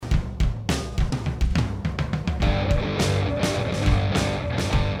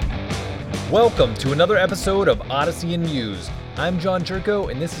Welcome to another episode of Odyssey and Muse. I'm John Jerko,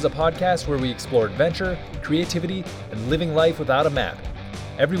 and this is a podcast where we explore adventure, creativity, and living life without a map.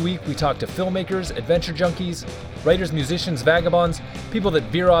 Every week we talk to filmmakers, adventure junkies, writers, musicians, vagabonds, people that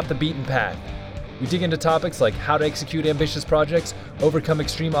veer off the beaten path. We dig into topics like how to execute ambitious projects, overcome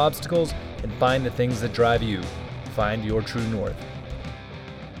extreme obstacles, and find the things that drive you. Find your true north.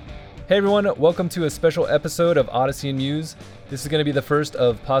 Hey everyone, welcome to a special episode of Odyssey and Muse. This is going to be the first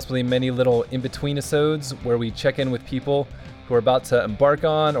of possibly many little in-between episodes where we check in with people who are about to embark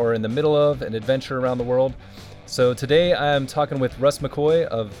on or in the middle of an adventure around the world. So today I'm talking with Russ McCoy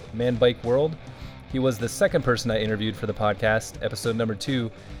of Man Bike World. He was the second person I interviewed for the podcast, episode number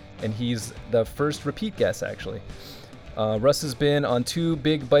 2, and he's the first repeat guest actually. Russ has been on 2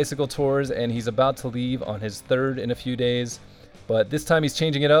 big bicycle tours and he's about to leave on his 3rd in a few days, but this time he's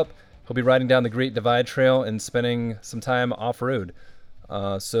changing it up. He'll be riding down the Great Divide Trail and spending some time off-road.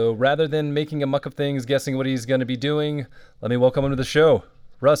 So rather than making a muck of things, guessing what he's going to be doing, let me welcome him to the show.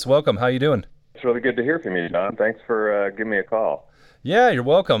 Russ, welcome. How you doing? It's really good to hear from you, John. Thanks for giving me a call. Yeah, you're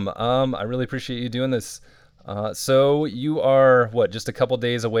welcome. I really appreciate you doing this. So you are, just a couple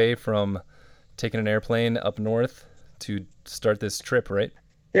days away from taking an airplane up north to start this trip, right?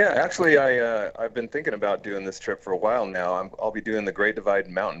 Yeah, actually, I've been thinking about doing this trip for a while now. I'll be doing the Great Divide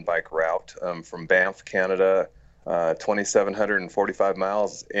mountain bike route from Banff, Canada, 2,745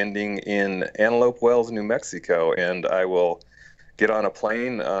 miles, ending in Antelope Wells, New Mexico. And I will get on a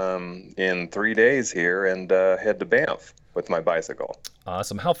plane in 3 days here and head to Banff with my bicycle.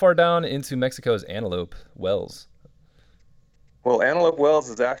 Awesome. How far down into Mexico is Antelope Wells? Well, Antelope Wells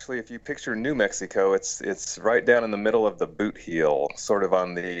is actually, if you picture New Mexico, it's right down in the middle of the Boot Heel, sort of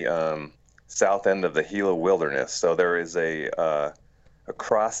on the south end of the Gila Wilderness. So there is a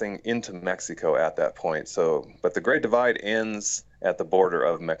crossing into Mexico at that point. But the Great Divide ends at the border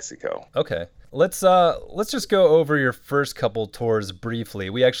of Mexico. Okay, let's just go over your first couple tours briefly.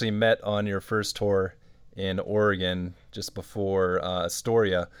 We actually met on your first tour in Oregon just before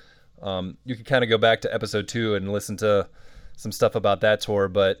Astoria. You could kind of go back to episode 2 and listen to some stuff about that tour,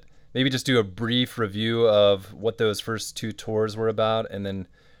 but maybe just do a brief review of what those first 2 tours were about, and then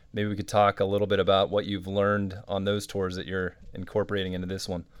maybe we could talk a little bit about what you've learned on those tours that you're incorporating into this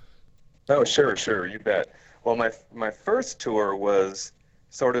one. Oh, sure, you bet. Well, my first tour was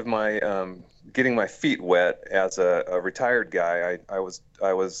sort of my getting my feet wet as a retired guy. I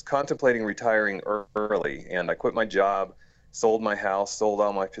was contemplating retiring early, and I quit my job, sold my house, sold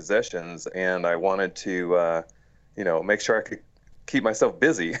all my possessions, and I wanted to make sure I could keep myself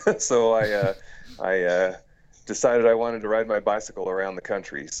busy. So I decided I wanted to ride my bicycle around the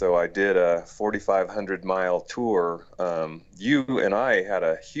country. So I did a 4,500 mile tour. You and I had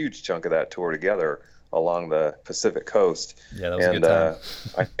a huge chunk of that tour together along the Pacific coast. Yeah, that was a good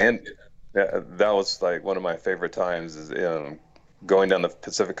time. That was like one of my favorite times is going down the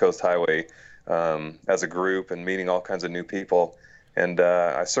Pacific Coast Highway as a group and meeting all kinds of new people. And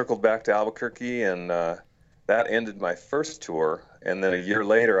I circled back to Albuquerque, and that ended my first tour. And then a year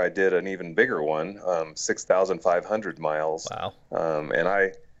later, I did an even bigger one, 6,500 miles. Wow. And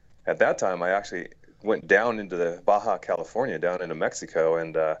at that time, I actually went down into the Baja California, down into Mexico,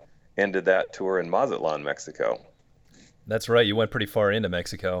 and ended that tour in Mazatlan, Mexico. That's right. You went pretty far into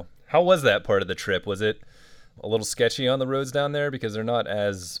Mexico. How was that part of the trip? Was it a little sketchy on the roads down there? Because they're not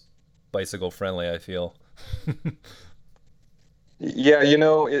as bicycle friendly, I feel. Yeah,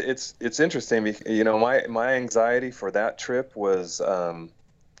 it's interesting. My anxiety for that trip was,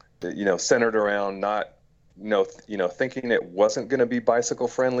 centered around not, thinking it wasn't going to be bicycle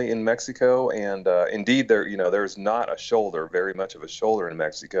friendly in Mexico. And indeed, there's not very much of a shoulder in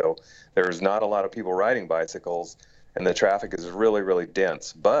Mexico. There's not a lot of people riding bicycles, and the traffic is really, really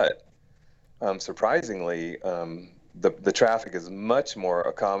dense. But surprisingly, the traffic is much more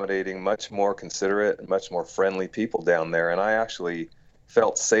accommodating, much more considerate, much more friendly people down there. And I actually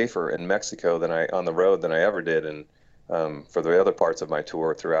felt safer in Mexico on the road than I ever did for the other parts of my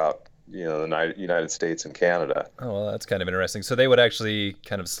tour throughout, the United States and Canada. Oh, well, that's kind of interesting. So they would actually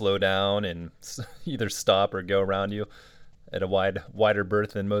kind of slow down and either stop or go around you at a wider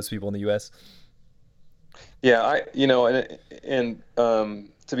berth than most people in the U.S. Yeah,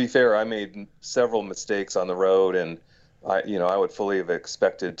 to be fair, I made several mistakes on the road, and I would fully have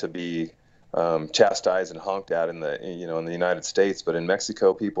expected to be chastised and honked at in the United States, but in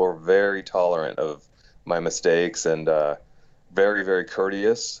Mexico, people are very tolerant of my mistakes and very, very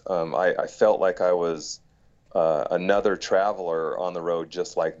courteous. I felt like I was another traveler on the road,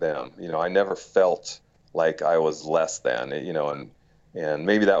 just like them. I never felt like I was less than. And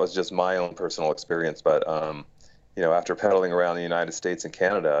maybe that was just my own personal experience, but after pedaling around the United States and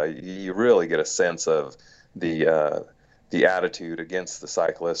Canada, you really get a sense of the attitude against the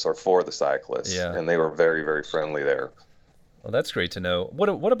cyclists or for the cyclists, Yeah. and they were very, very friendly there. Well, that's great to know.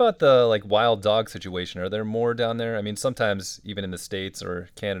 What about the like wild dog situation? Are there more down there? I mean, sometimes even in the States or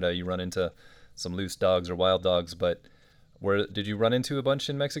Canada, you run into some loose dogs or wild dogs, but where did you run into a bunch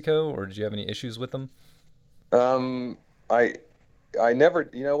in Mexico, or did you have any issues with them? Um, I I never,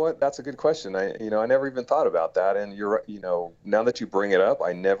 you know what? That's a good question. I never even thought about that. And now that you bring it up,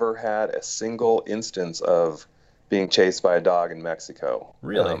 I never had a single instance of being chased by a dog in Mexico.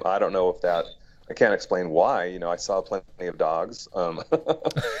 Really? I don't know if that, I can't explain why. I saw plenty of dogs.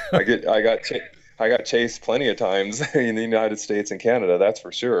 I get, I got, ch I got chased plenty of times in the United States and Canada. That's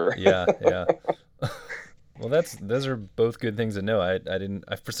for sure. Yeah, yeah. Well, those are both good things to know. I didn't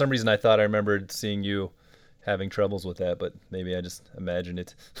for some reason I thought I remembered seeing you having troubles with that, but maybe I just imagined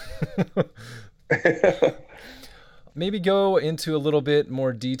it. Maybe go into a little bit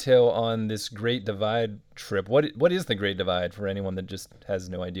more detail on this Great Divide trip. What is the Great Divide for anyone that just has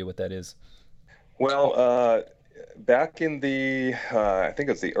no idea what that is? Well, back in I think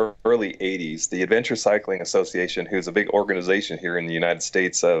it was the early 80s, the Adventure Cycling Association, who's a big organization here in the United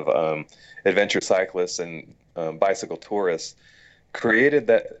States of adventure cyclists and bicycle tourists, created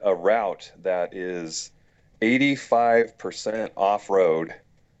a route that is 85% off-road,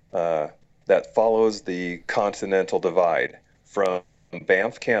 uh, that follows the Continental Divide from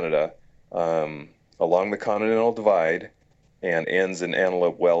Banff, Canada, um, along the Continental Divide, and ends in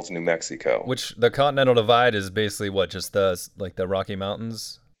Antelope Wells, New Mexico. Which the Continental Divide is basically what, just the Rocky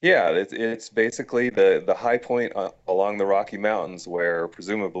Mountains? Yeah, it's basically the high point along the Rocky Mountains where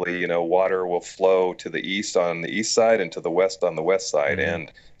presumably, water will flow to the east on the east side and to the west on the west side. Hmm.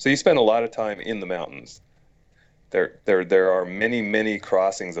 And so you spend a lot of time in the mountains. There are many, many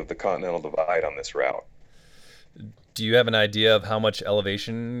crossings of the Continental Divide on this route. Do you have an idea of how much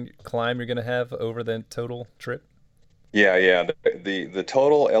elevation climb you're going to have over the total trip? Yeah, yeah. The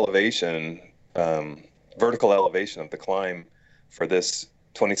total elevation, vertical elevation of the climb for this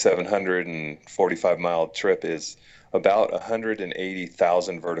 2,745-mile trip is about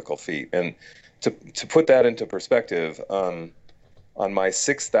 180,000 vertical feet. And to put that into perspective, on my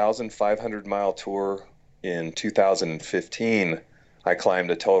 6,500-mile tour in 2015, I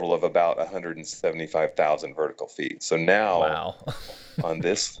climbed a total of about 175,000 vertical feet. So now Wow. on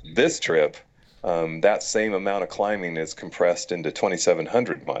this trip, that same amount of climbing is compressed into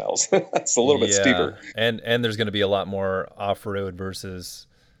 2,700 miles. That's a little bit Yeah, steeper. and there's going to be a lot more off-road versus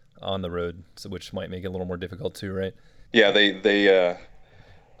on the road, so which might make it a little more difficult too, right? Yeah, they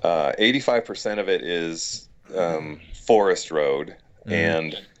 85% of it is forest road, Hmm.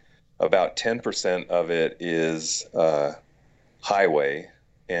 and about 10% of it is highway,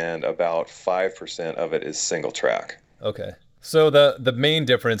 and about 5% of it is single track. Okay. So the main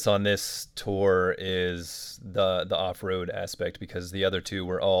difference on this tour is the off-road aspect because the other two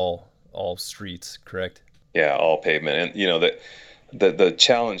were all streets, correct? Yeah, all pavement. And the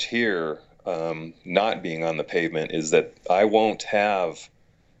challenge here, not being on the pavement, is that I won't have,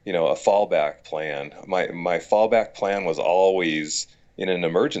 a fallback plan. My fallback plan was always in an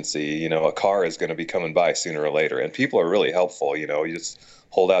emergency, a car is going to be coming by sooner or later, and people are really helpful. You just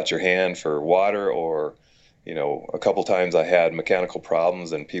hold out your hand for water, or a couple times I had mechanical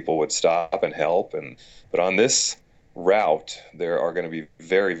problems and people would stop and help. But on this route, there are going to be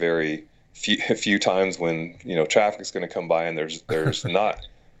very, very few times when traffic's going to come by, and there's not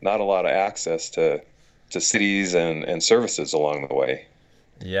a lot of access to cities and services along the way.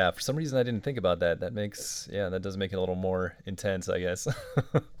 Yeah, for some reason I didn't think about that. That does make it a little more intense, I guess.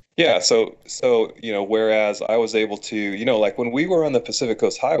 Yeah, so whereas I was able to, like when we were on the Pacific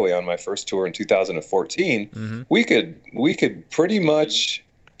Coast Highway on my first tour in 2014, Hmm. we could pretty much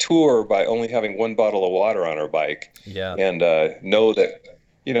tour by only having one bottle of water on our bike, Yeah. and know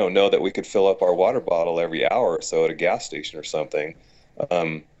that we could fill up our water bottle every hour or so at a gas station or something.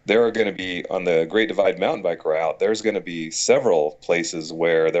 There are going to be on the Great Divide mountain bike route. There's going to be several places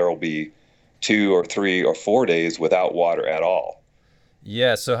where there will be 2 or 3 or 4 days without water at all.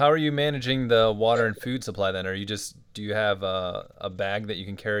 Yeah, so how are you managing the water and food supply then? Do you have a bag that you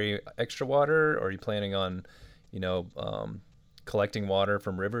can carry extra water, or are you planning on, you know, um, collecting water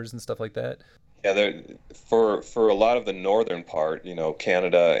from rivers and stuff like that? Yeah, for a lot of the northern part,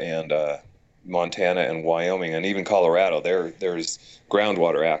 Canada and Montana and Wyoming and even Colorado, there's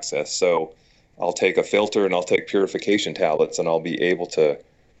groundwater access. So I'll take a filter and I'll take purification tablets, and I'll be able to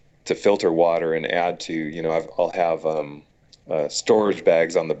filter water and add to, I'll have storage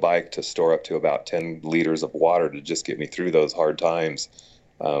bags on the bike to store up to about 10 liters of water to just get me through those hard times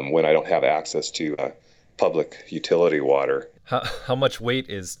when I don't have access to public utility water. How much weight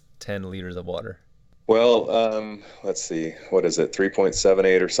is 10 liters of water? Well, let's see, what is it,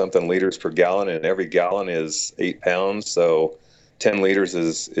 3.78 or something liters per gallon, and every gallon is 8 pounds. So 10 liters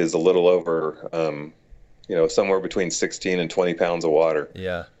is a little over, somewhere between 16 and 20 pounds of water.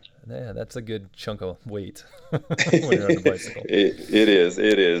 Yeah, that's a good chunk of weight when you're on a bicycle. It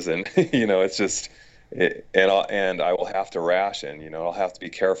is, and it's just, and I will have to ration. I'll have to be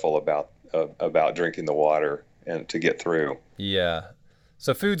careful about drinking the water and to get through. Yeah.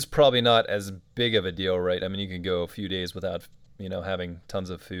 So food's probably not as big of a deal, right? I mean, you can go a few days without, having tons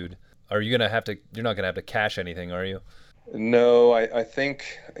of food. You're not gonna have to cache anything, are you? No, I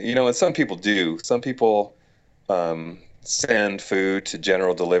think, and some people do. Some people send food to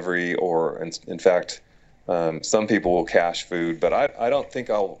general delivery, or in fact, some people will cache food, but I don't think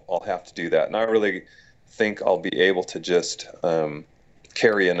I'll have to do that. And I really think I'll be able to just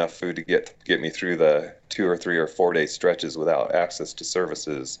carry enough food to get me through the 2 or 3 or 4 day stretches without access to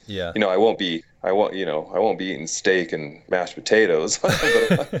services. Yeah. I won't be eating steak and mashed potatoes,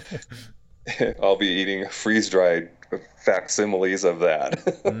 but I'll be eating freeze-dried facsimiles of that.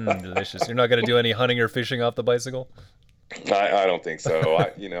 Delicious. You're not going to do any hunting or fishing off the bicycle? I don't think so.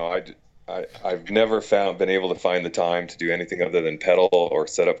 I've never been able to find the time to do anything other than pedal or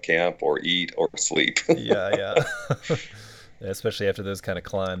set up camp or eat or sleep. Yeah. Especially after those kind of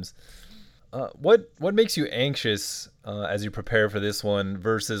climbs. What makes you anxious as you prepare for this one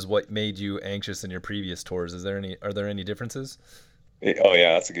versus what made you anxious in your previous tours? Are there any differences? Oh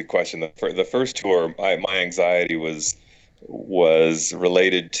yeah, that's a good question. The first tour, my anxiety was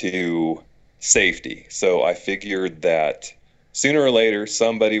related to safety. So I figured that sooner or later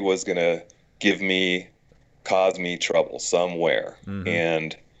somebody was going to cause me trouble somewhere,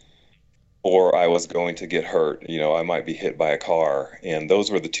 or I was going to get hurt. I might be hit by a car, and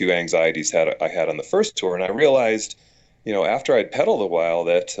those were the two anxieties I had on the first tour. And I realized, after I'd pedaled a while,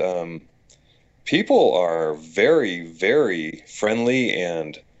 that people are very, very friendly,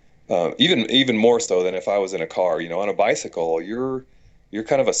 and even more so than if I was in a car. On a bicycle, you're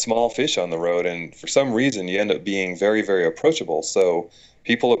kind of a small fish on the road, and for some reason you end up being very, very approachable. So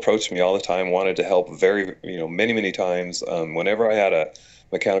people approached me all the time, wanted to help many, many times. Whenever I had a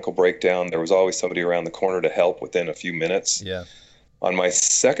mechanical breakdown, there was always somebody around the corner to help within a few minutes. Yeah. On my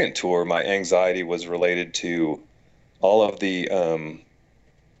second tour, my anxiety was related to all of the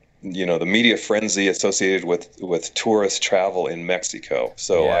the media frenzy associated with tourist travel in Mexico.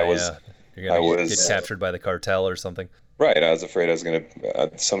 So You're gonna get captured by the cartel or something. Right. I was afraid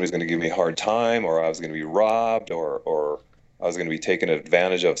somebody's gonna give me a hard time, or I was gonna be robbed, or I was gonna be taken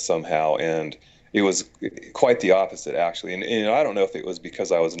advantage of somehow. And it was quite the opposite, actually. And I don't know if it was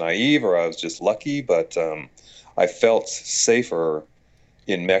because I was naive or I was just lucky, but I felt safer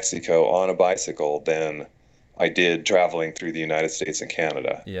in Mexico on a bicycle than I did traveling through the United States and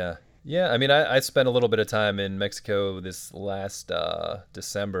Canada. Yeah. I mean, I spent a little bit of time in Mexico this last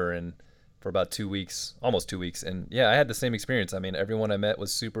December, and for about 2 weeks, almost 2 weeks. And yeah, I had the same experience. I mean, everyone I met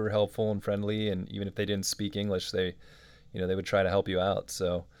was super helpful and friendly, and even if they didn't speak English, they would try to help you out.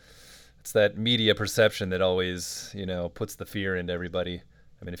 So it's that media perception that always, puts the fear into everybody.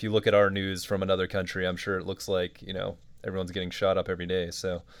 I mean, if you look at our news from another country, I'm sure it looks like, everyone's getting shot up every day.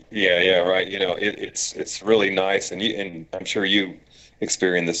 So yeah, right. It's really nice, and I'm sure you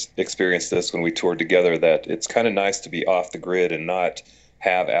experienced this when we toured together, that it's kind of nice to be off the grid and not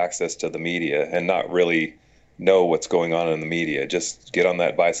have access to the media and not really know what's going on in the media. Just get on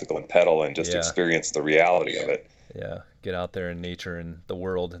that bicycle and pedal and just experience the reality of it. Yeah, get out there in nature and the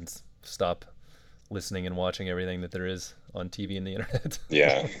world and stop listening and watching everything that there is on TV and the internet.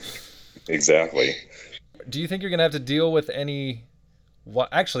 Yeah, exactly. Do you think you're going to have to deal with any...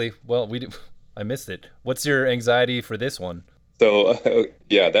 I missed it. What's your anxiety for this one? So,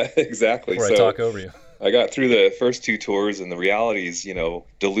 that exactly. Before I talk over you. I got through the first two tours, and the realities,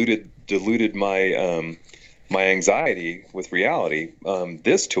 diluted my my anxiety with reality.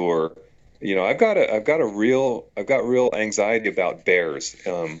 This tour, I've got real anxiety about bears.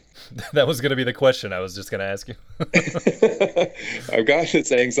 That was going to be the question I was just going to ask you. I've got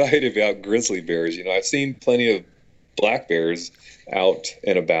this anxiety about grizzly bears. I've seen plenty of black bears out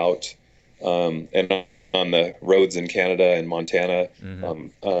and about, and on the roads in Canada and Montana.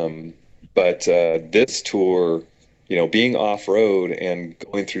 But this tour, being off-road and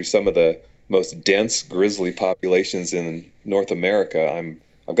going through some of the most dense grizzly populations in North America,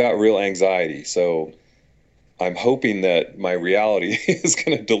 I've got real anxiety. So I'm hoping that my reality is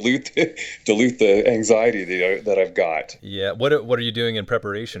going to dilute the anxiety that I've got. Yeah. What are you doing in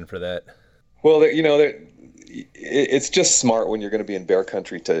preparation for that? Well, it's just smart when you're going to be in bear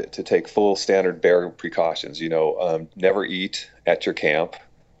country to take full standard bear precautions. Never eat at your camp.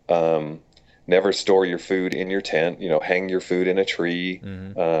 Never store your food in your tent. Hang your food in a tree.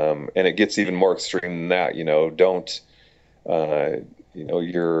 And it gets even more extreme than that. Don't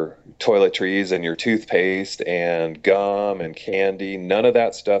your toiletries and your toothpaste and gum and candy, none of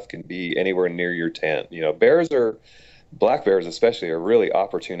that stuff can be anywhere near your tent. Black bears especially are really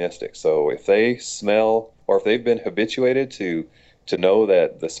opportunistic. So if they smell, or if they've been habituated to know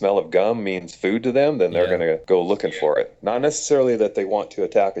that the smell of gum means food to them, then they're going to go looking for it. Not necessarily that they want to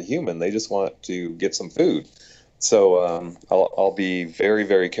attack a human, they just want to get some food. So I'll be very,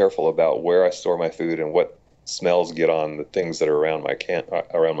 very careful about where I store my food and what smells get on the things that are around my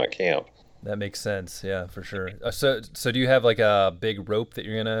camp. That makes sense. Yeah, for sure. So do you have like a big rope that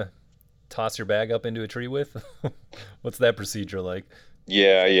you're gonna toss your bag up into a tree with? What's that procedure like?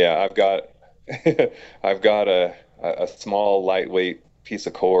 Yeah. I've got a small lightweight piece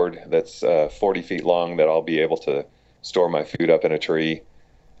of cord that's 40 feet long that I'll be able to store my food up in a tree.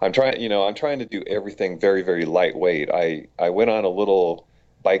 I'm trying to do everything very, very lightweight. I went on a little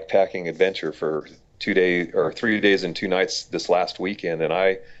bike packing adventure for 3 days and 2 nights this last weekend, and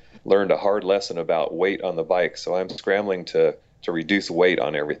I learned a hard lesson about weight on the bike. So I'm scrambling to reduce weight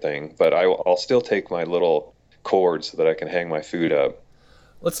on everything, but I'll still take my little cord so that I can hang my food up.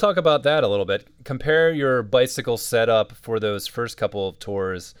 Let's talk about that a little bit. Compare your bicycle setup for those first couple of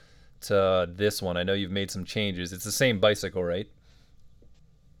tours to this one. I know you've made some changes. It's the same bicycle, right?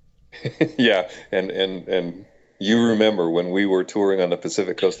 Yeah, and you remember when we were touring on the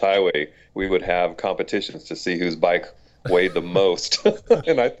Pacific Coast Highway, we would have competitions to see whose bike weighed the most,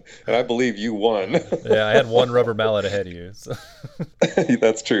 and I believe you won. Yeah, I had one rubber mallet ahead of you. So.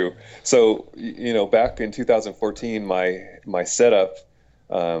 That's true. So back in 2014, my setup,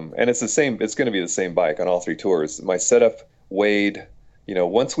 and it's the same. It's going to be the same bike on all 3 tours. My setup weighed,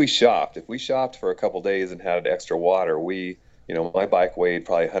 once if we shopped for a couple days and had extra water, my bike weighed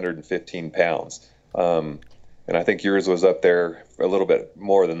probably 115 pounds. And I think yours was up there a little bit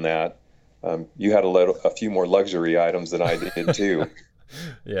more than that. You had a few more luxury items than I did too.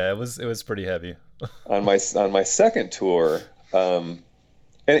 Yeah, it was pretty heavy. on my second tour, and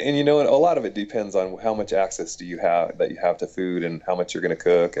a lot of it depends on how much access you have to food and how much you're going to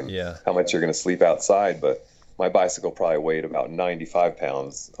cook and how much you're going to sleep outside. But my bicycle probably weighed about 95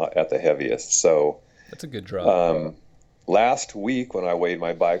 pounds at the heaviest. So that's a good drop. Last week when I weighed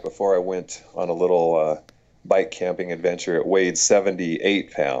my bike before I went on a little bike camping adventure, it weighed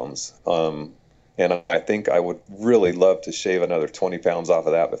 78 pounds. And I think I would really love to shave another 20 pounds off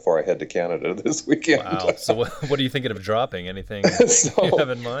of that before I head to Canada this weekend. Wow. So what are you thinking of dropping? Anything you have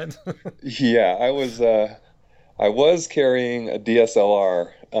in mind? Yeah, I was carrying a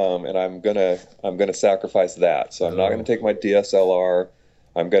DSLR, and I'm gonna sacrifice that. So I'm not gonna take my DSLR.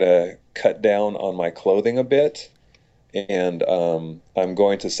 I'm gonna cut down on my clothing a bit. And I'm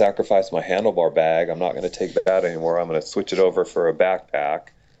going to sacrifice my handlebar bag. I'm not going to take that anymore. I'm going to switch it over for a backpack.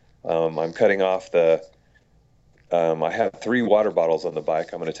 I'm cutting off I have 3 water bottles on the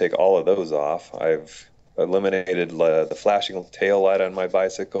bike. I'm going to take all of those off. I've eliminated the flashing tail light on my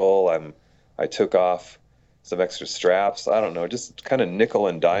bicycle. I took off some extra straps. I don't know, just kind of nickel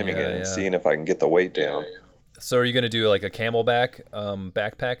and diming it and seeing if I can get the weight down. So are you going to do like a Camelback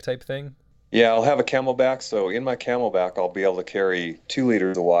backpack type thing? Yeah, I'll have a Camelback. So in my Camelback, I'll be able to carry 2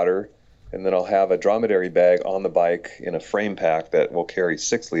 liters of water, and then I'll have a dromedary bag on the bike in a frame pack that will carry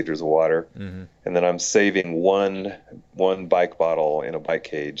 6 liters of water. Mm-hmm. And then I'm saving one bike bottle in a bike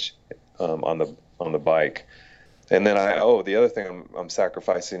cage on the bike. And then the other thing I'm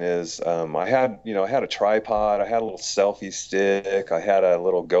sacrificing is I had a tripod, I had a little selfie stick, I had a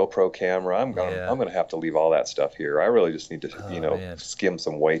little GoPro camera. I'm gonna have to leave all that stuff here. I really just need to skim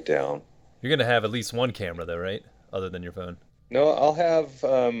some weight down. You're going to have at least one camera though, right? Other than your phone. No, I'll have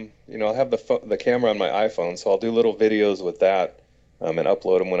I'll have the camera on my iPhone, so I'll do little videos with that and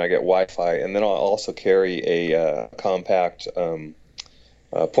upload them when I get Wi-Fi. And then I'll also carry a compact point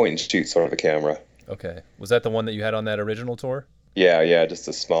and shoot sort of a camera. Okay. Was that the one that you had on that original tour? Yeah, just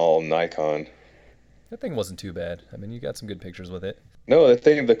a small Nikon. That thing wasn't too bad. I mean, you got some good pictures with it. No,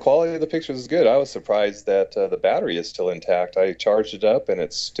 the quality of the pictures is good. I was surprised that the battery is still intact. I charged it up and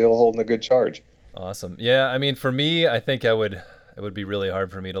it's still holding a good charge. Awesome. Yeah, I mean, for me, I think it would be really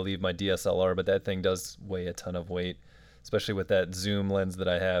hard for me to leave my DSLR, but that thing does weigh a ton of weight, especially with that zoom lens that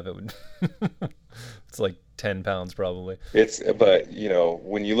I have. It would it's like 10 pounds probably. But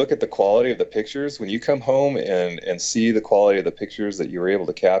when you look at the quality of the pictures, when you come home and see the quality of the pictures that you were able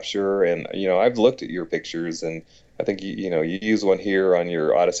to capture, and I've looked at your pictures and I think you use one here on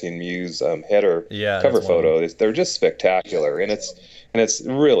your Odyssey and Muse header Yeah, that's cover one of them. photo. They're just spectacular, and it's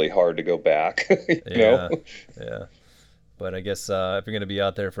really hard to go back. You know, Yeah, yeah. But I guess if you're going to be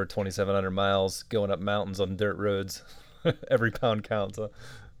out there for 2,700 miles going up mountains on dirt roads, every pound counts. Huh?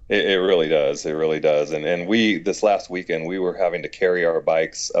 it really does. It really does. And we this last weekend we were having to carry our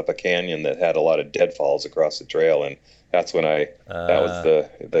bikes up a canyon that had a lot of deadfalls across the trail, and that's when I that was Uh,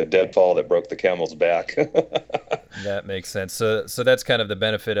 the deadfall that broke the camel's back. that makes sense. So that's kind of the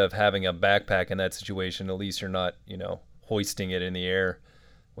benefit of having a backpack in that situation. At least you're not, hoisting it in the air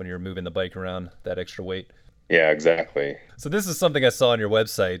when you're moving the bike around, that extra weight. Yeah, exactly. So this is something I saw on your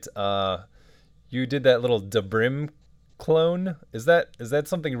website. You did that little Debrim clone. Is that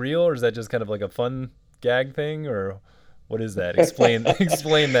something real, or is that just kind of like a fun gag thing, or what is that? Explain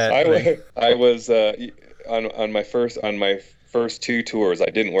explain that thing. I was on my first two tours.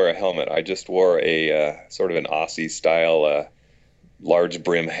 I didn't wear a helmet. I just wore a sort of an Aussie style large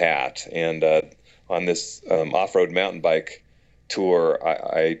brim hat. And on this off-road mountain bike tour,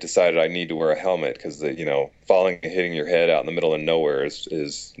 I decided I need to wear a helmet because falling and hitting your head out in the middle of nowhere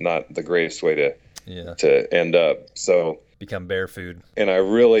is not the greatest way Yeah, to end up. So, become bear food. and I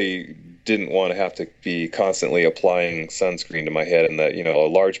really didn't want to have to be constantly applying sunscreen to my head, and that a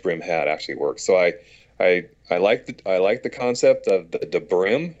large brim hat actually works. So I like the concept of the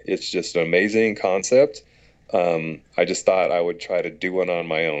brim. It's just an amazing concept. I just thought I would try to do one on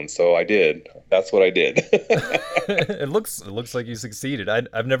my own, so I did. That's what I did. It looks like you succeeded.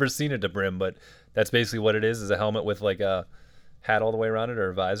 I've never seen a Debrim, but that's basically what it is a helmet with like a hat all the way around it, or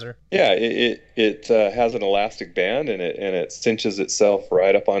a visor. Yeah, it has an elastic band, and it cinches itself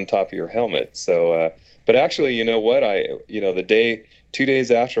right up on top of your helmet. So, but actually, you know what? The 2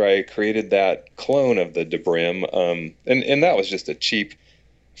 days after I created that clone of the Debrim, and that was just a cheap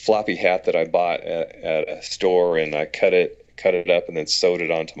floppy hat that I bought at a store, and I cut it up and then sewed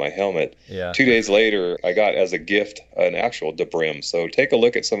it onto my helmet. Yeah. 2 days later, I got as a gift an actual Debrim. So take a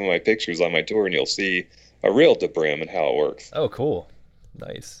look at some of my pictures on my tour, and you'll see a real Debrim and how it works. Oh, cool.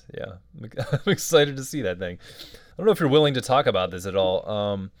 Nice. Yeah. I'm excited to see that thing. I don't know if you're willing to talk about this at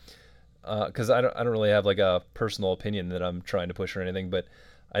all. Because I don't really have like a personal opinion that I'm trying to push or anything, but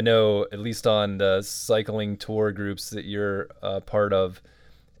I know at least on the cycling tour groups that you're part of,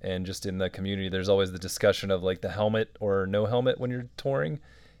 and just in the community, there's always the discussion of like the helmet or no helmet when you're touring.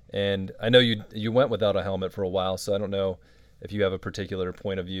 And I know you went without a helmet for a while, so I don't know if you have a particular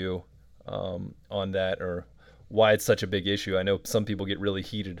point of view on that, or why it's such a big issue. I know some people get really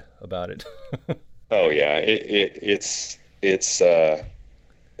heated about it. Oh yeah, it's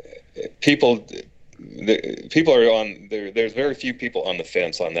people people are on there. There's very few people on the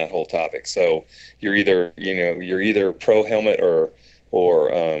fence on that whole topic. So you're either pro helmet or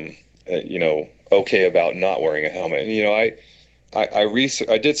okay about not wearing a helmet. And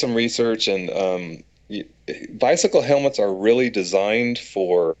I did some research, and bicycle helmets are really designed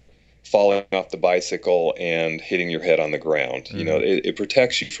for falling off the bicycle and hitting your head on the ground. Mm-hmm. It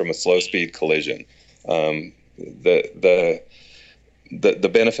protects you from a slow speed collision. The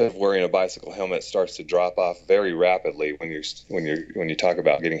benefit of wearing a bicycle helmet starts to drop off very rapidly when you talk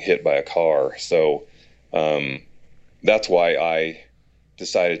about getting hit by a car. So that's why I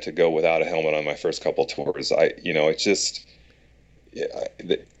decided to go without a helmet on my first couple tours. It's just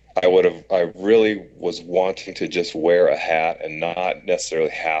I really was wanting to just wear a hat and not necessarily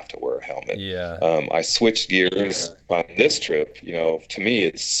have to wear a helmet. Yeah. I switched gears on this trip. To me,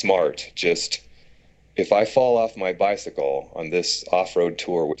 it's smart. Just if I fall off my bicycle on this off-road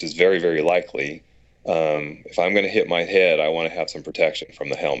tour, which is very, very likely, if I'm going to hit my head, I want to have some protection from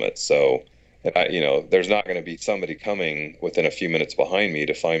the helmet. So, there's not going to be somebody coming within a few minutes behind me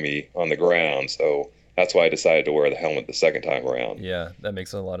to find me on the ground. So that's why I decided to wear the helmet the second time around. Yeah, that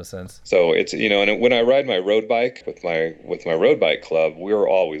makes a lot of sense. So it's, and when I ride my road bike with my road bike club, we're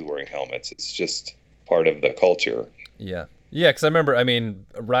always wearing helmets. It's just part of the culture. Yeah. Yeah, because I remember,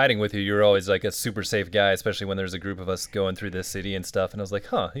 riding with you, you're always like a super safe guy, especially when there's a group of us going through this city and stuff. And I was like,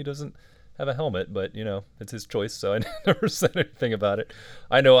 he doesn't have a helmet, but, it's his choice. So I never said anything about it.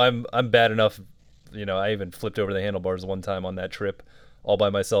 I know I'm bad enough. I even flipped over the handlebars one time on that trip all by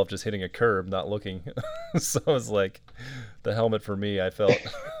myself, just hitting a curb, not looking. So I was like, the helmet for me, I felt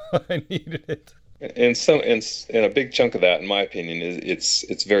I needed it. And a big chunk of that, in my opinion, is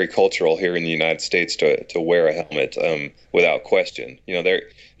it's very cultural here in the United States to wear a helmet without question. There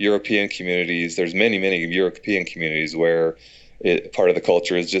European communities. There's many European communities where part of the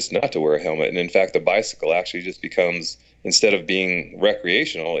culture is just not to wear a helmet. And in fact, the bicycle actually just becomes, instead of being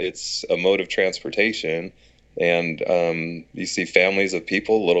recreational, it's a mode of transportation and you see families of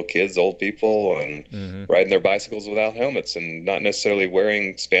people, little kids, old people, and riding their bicycles without helmets and not necessarily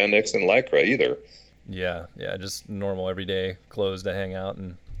wearing spandex and lycra either. Yeah, just normal everyday clothes to hang out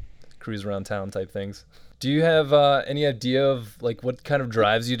and cruise around town type things. Do you have any idea of like what kind of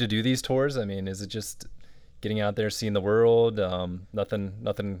drives you to do these tours? I mean, is it just getting out there, seeing the world?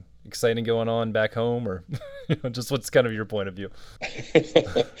 Nothing exciting going on back home, or just what's kind of your point of view?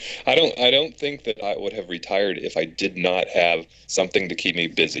 I don't think that I would have retired if I did not have something to keep me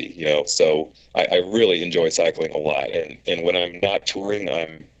busy. So I really enjoy cycling a lot, and when I'm not touring,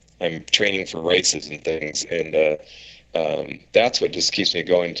 I'm training for races and things, and that's what just keeps me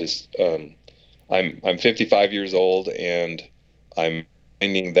going. I'm 55 years old, and I'm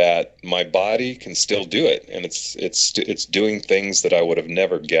finding that my body can still do it, and it's doing things that I would have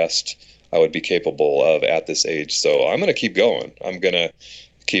never guessed I would be capable of at this age. So I'm going to keep going. I'm going to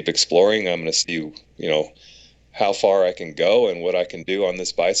keep exploring. I'm going to see, how far I can go and what I can do on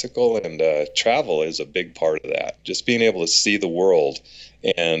this bicycle. And travel is a big part of that. Just being able to see the world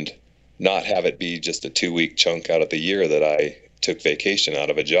and not have it be just a 2-week chunk out of the year that I took vacation out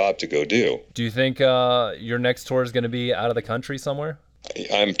of a job to go do. Do you think your next tour is going to be out of the country somewhere?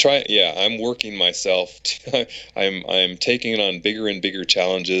 I'm trying. Yeah, I'm working myself. I'm taking on bigger and bigger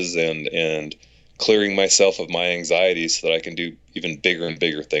challenges and clearing myself of my anxieties so that I can do even bigger and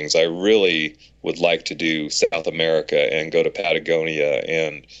bigger things. I really would like to do South America and go to Patagonia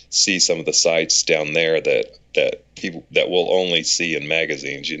and see some of the sights down there that people that we'll only see in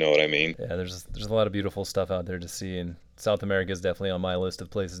magazines. You know what I mean? Yeah, there's a lot of beautiful stuff out there to see, and South America is definitely on my list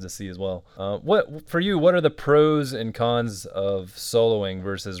of places to see as well. What for you? What are the pros and cons of soloing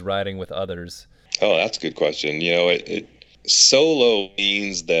versus riding with others? Oh, that's a good question. Solo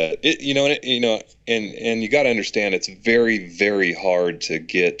means that and you got to understand it's very, very hard to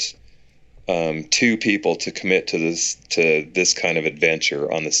get two people to commit to this kind of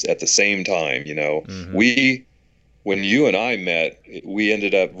adventure on this at the same time. When you and I met, we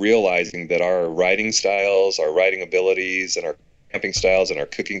ended up realizing that our riding styles, our riding abilities, and our camping styles, and our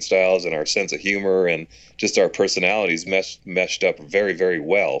cooking styles, and our sense of humor, and just our personalities meshed up very, very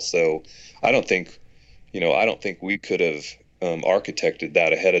well. So I don't think we could have architected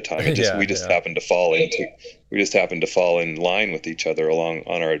that ahead of time. We just happened to fall in line with each other along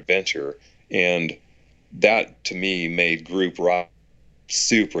on our adventure, and that to me made group ride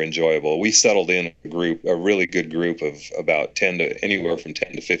super enjoyable. We settled in a really good group of about anywhere from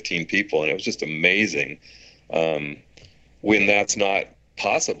 10 to 15 people, and it was just amazing. When that's not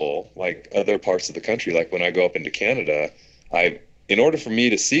possible, like other parts of the country, like when I go up into Canada, in order for me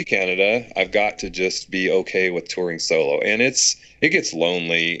to see Canada, I've got to just be okay with touring solo, and it gets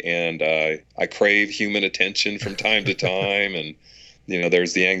lonely, and I crave human attention from time to time, and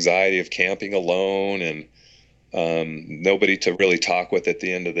there's the anxiety of camping alone and nobody to really talk with at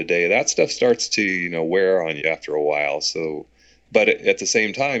the end of the day. That stuff starts to wear on you after a while. So, but at the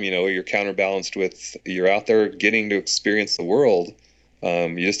same time, you're counterbalanced with you're out there getting to experience the world.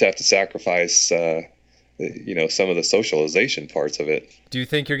 You just have to sacrifice some of the socialization parts of it. Do you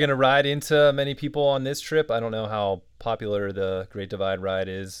think you're going to ride into many people on this trip? I don't know how popular the Great Divide Ride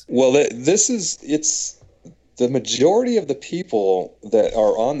is. Well, it's the majority of the people that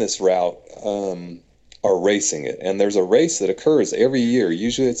are on this route are racing it. And there's a race that occurs every year.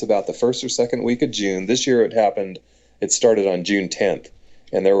 Usually it's about the first or second week of June. This year it started on June 10th.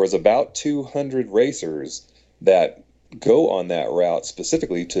 And there was about 200 racers that go on that route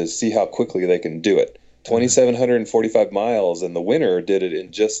specifically to see how quickly they can do it. 2,745 miles, and the winner did it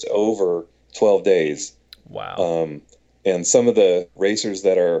in just over 12 days. Wow. And some of the racers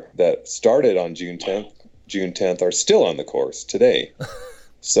that started on June 10th are still on the course today.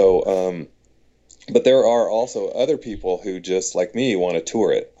 So, but there are also other people who just like me want to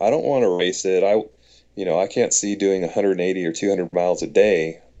tour it. I don't want to race it. I can't see doing 180 or 200 miles a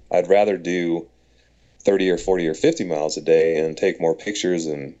day. I'd rather do 30 or 40 or 50 miles a day and take more pictures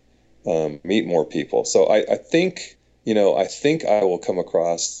and meet more people. So I think I will come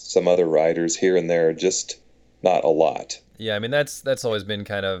across some other riders here and there, just not a lot. Yeah, I mean, that's always been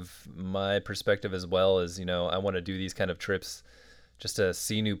kind of my perspective as well, is, I want to do these kind of trips just to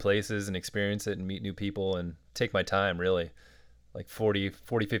see new places and experience it and meet new people and take my time, really. Like 40,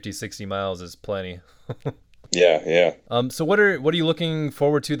 50, 60 miles is plenty. Yeah. So what are you looking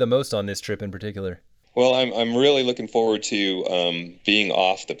forward to the most on this trip in particular? Well, I'm really looking forward to being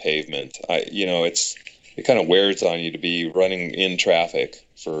off the pavement. It kind of wears on you to be running in traffic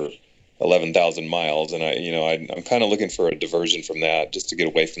for 11,000 miles, and I'm kind of looking for a diversion from that, just to get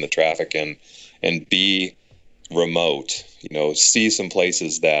away from the traffic and be remote. See some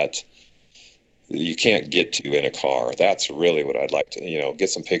places that you can't get to in a car. That's really what I'd like to, get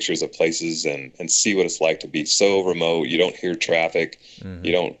some pictures of places and see what it's like to be so remote. You don't hear traffic. Mm-hmm.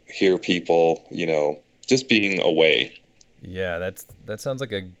 You don't hear people, just being away. Yeah, that sounds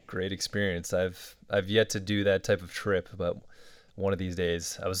like a great experience. I've yet to do that type of trip, but one of these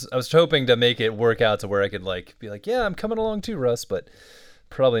days I was hoping to make it work out to where I could be like, yeah, I'm coming along too, Russ, but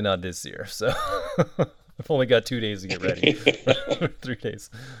probably not this year. So I've only got 2 days to get ready. 3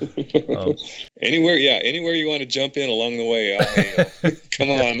 days. Anywhere you want to jump in along the way. Come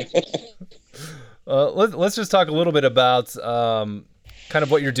on. Let's just talk a little bit about kind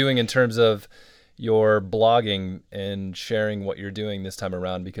of what you're doing in terms of your blogging and sharing what you're doing this time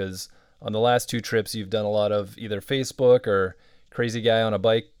around, because on the last 2 trips you've done a lot of either Facebook or Crazy Guy on a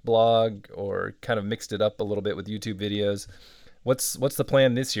Bike blog, or kind of mixed it up a little bit with YouTube videos. What's the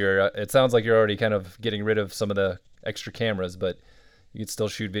plan this year? It sounds like you're already kind of getting rid of some of the extra cameras, but you could still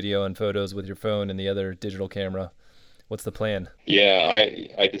shoot video and photos with your phone and the other digital camera. What's the plan? Yeah,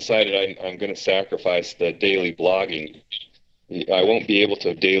 I decided I'm going to sacrifice the daily blogging. I won't be able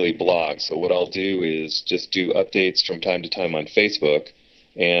to daily blog, so what I'll do is just do updates from time to time on Facebook,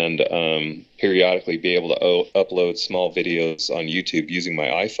 and periodically be able to upload small videos on YouTube using my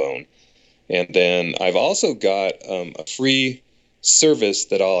iPhone. And then I've also got a free service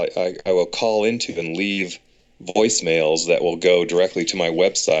that I will call into and leave voicemails that will go directly to my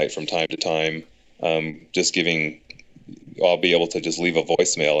website from time to time. I'll be able to just leave a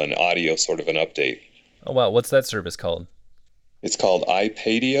voicemail and audio sort of an update. Oh, wow. What's that service called? It's called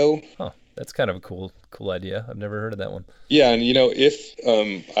iPadio. Huh. That's kind of a cool idea. I've never heard of that one. Yeah, and if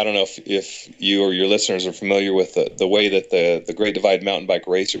I don't know if you or your listeners are familiar with the way that the Great Divide mountain bike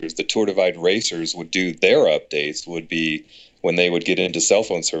racers, the Tour Divide racers, would do their updates, would be when they would get into cell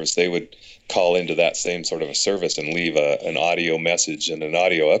phone service, they would call into that same sort of a service and leave an audio message and an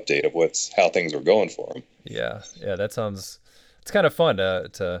audio update of how things are going for them. Yeah, that sounds. It's kind of fun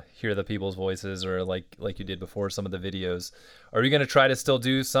to hear the people's voices, or like you did before, some of the videos. Are you going to try to still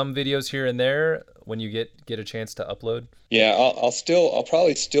do some videos here and there when you get a chance to upload? Yeah, I'll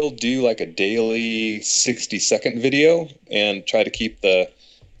probably still do like a daily 60-second video and try to keep the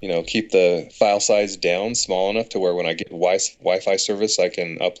file size down small enough to where when I get Wi-Fi service, I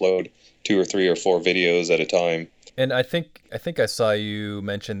can upload 2 or 3 or 4 videos at a time. And I think I saw you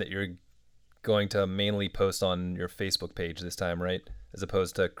mention that you're going to mainly post on your Facebook page this time, right? As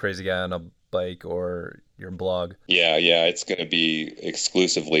opposed to Crazy Guy on a Bike or your blog. Yeah, it's going to be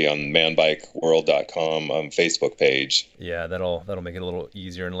exclusively on manbikeworld.com Facebook page. Yeah, that'll make it a little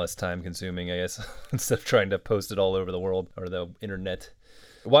easier and less time consuming, I guess, instead of trying to post it all over the world or the internet.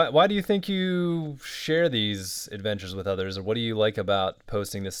 Why do you think you share these adventures with others, or what do you like about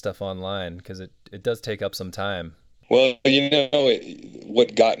posting this stuff online? Because it does take up some time. Well,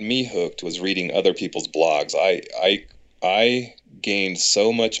 what got me hooked was reading other people's blogs. I gained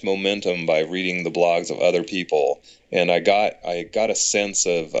so much momentum by reading the blogs of other people, and I got a sense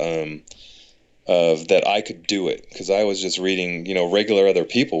of that I could do it, because I was just reading, regular other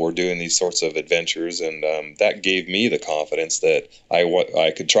people were doing these sorts of adventures, and that gave me the confidence that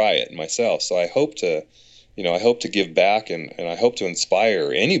I could try it myself. So I hope to give back, and I hope to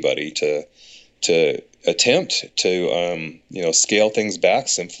inspire anybody to attempt to scale things back,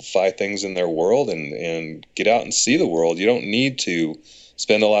 simplify things in their world, and get out and see the world. You don't need to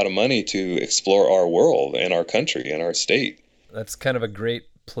spend a lot of money to explore our world and our country and our state. That's kind of a great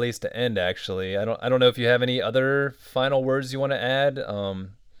place to end, actually. I don't know if you have any other final words you want to add.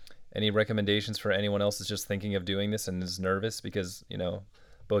 Any recommendations for anyone else that's just thinking of doing this and is nervous, because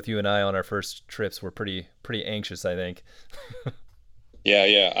both you and I on our first trips were pretty anxious, I think.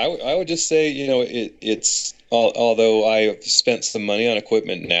 Yeah. I would just say, it's although I've spent some money on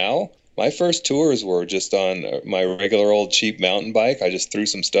equipment now, my first tours were just on my regular old cheap mountain bike. I just threw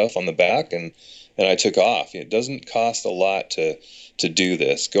some stuff on the back and I took off. It doesn't cost a lot to do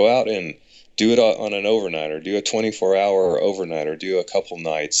this. Go out and do it on an overnight, or do a 24-hour overnight, or do a couple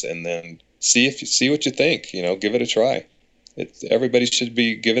nights, and then see what you think. Give it a try. Everybody should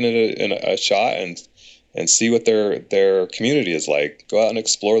be giving it a shot and see what their community is like. Go out and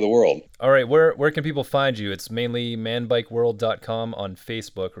explore the world. All right, where can people find you? It's mainly manbikeworld.com on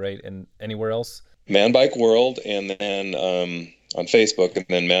Facebook, right? And anywhere else? Manbike World, and then on Facebook, and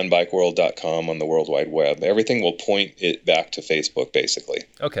then manbikeworld.com on the World Wide Web. Everything will point it back to Facebook, basically.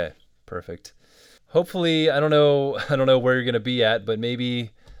 Okay, perfect. Hopefully, I don't know where you're going to be at, but maybe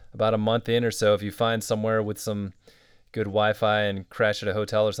about a month in or so, if you find somewhere with some good Wi-Fi and crash at a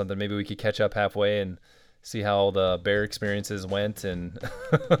hotel or something, maybe we could catch up halfway and see how the bear experiences went and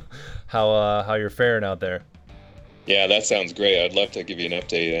how you're faring out there. Yeah, that sounds great. I'd love to give you an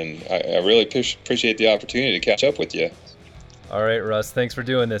update, and I really appreciate the opportunity to catch up with you. All right, Russ, thanks for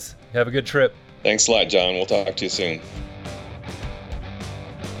doing this. Have a good trip. Thanks a lot, John. We'll talk to you soon.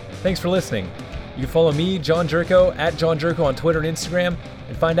 Thanks for listening. You can follow me, John Jerko, at John Jerko on Twitter and Instagram,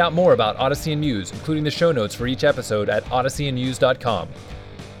 and find out more about Odyssey and Muse, including the show notes for each episode at odysseyandmuse.com.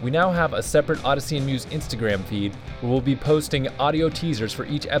 We now have a separate Odyssey and Muse Instagram feed where we'll be posting audio teasers for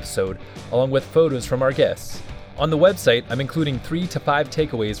each episode, along with photos from our guests. On the website, I'm including 3 to 5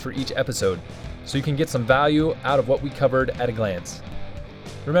 takeaways for each episode, so you can get some value out of what we covered at a glance.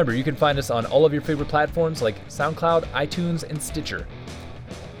 Remember, you can find us on all of your favorite platforms like SoundCloud, iTunes, and Stitcher.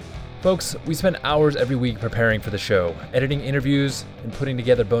 Folks, we spend hours every week preparing for the show, editing interviews, and putting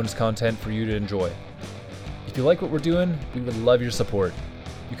together bonus content for you to enjoy. If you like what we're doing, we would love your support.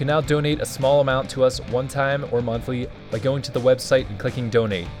 You can now donate a small amount to us one time or monthly by going to the website and clicking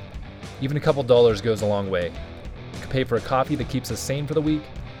donate. Even a couple dollars goes a long way. You can pay for a coffee that keeps us sane for the week,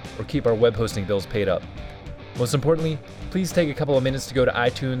 or keep our web hosting bills paid up. Most importantly, please take a couple of minutes to go to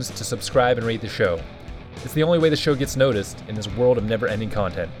iTunes to subscribe and rate the show. It's the only way the show gets noticed in this world of never-ending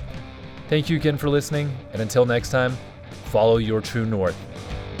content. Thank you again for listening, and until next time, follow your true north.